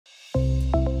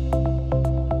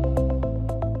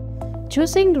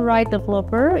Choosing the right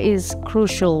developer is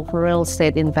crucial for real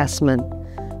estate investment,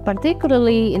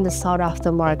 particularly in the sought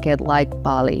after market like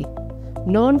Bali.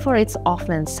 Known for its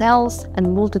off-land sales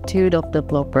and multitude of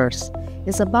developers,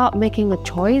 it's about making a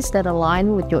choice that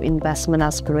aligns with your investment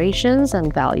aspirations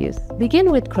and values.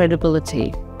 Begin with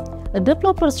credibility. A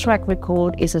developer's track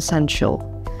record is essential.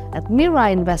 At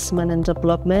Mirah Investment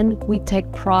Development, we take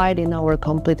pride in our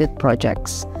completed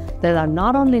projects that are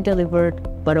not only delivered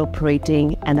but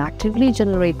operating and actively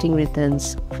generating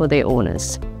returns for their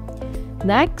owners.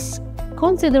 Next,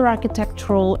 consider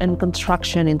architectural and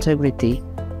construction integrity.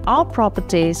 Our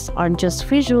properties aren't just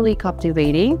visually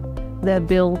captivating, they're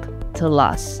built to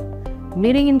last,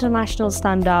 meeting international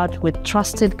standards with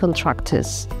trusted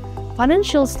contractors.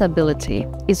 Financial stability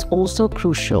is also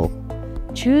crucial.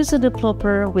 Choose a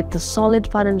developer with the solid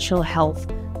financial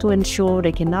health to ensure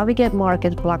they can navigate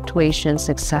market fluctuations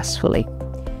successfully.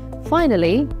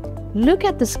 Finally, look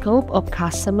at the scope of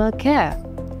customer care.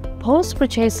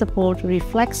 Post-purchase support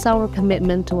reflects our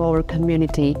commitment to our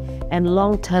community and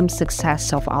long-term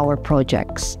success of our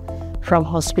projects. From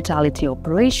hospitality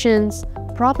operations,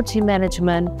 property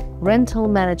management, rental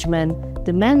management,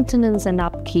 the maintenance and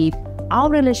upkeep, our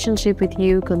relationship with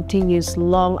you continues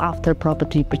long after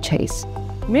property purchase.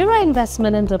 Mirah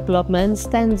Investment Development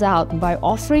stands out by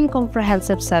offering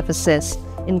comprehensive services,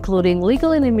 including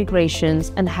legal and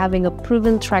immigrations, and having a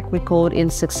proven track record in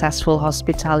successful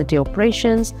hospitality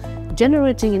operations,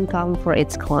 generating income for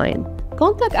its client.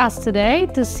 Contact us today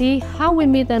to see how we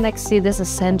meet and exceed this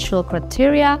essential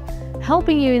criteria,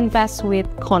 helping you invest with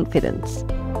confidence.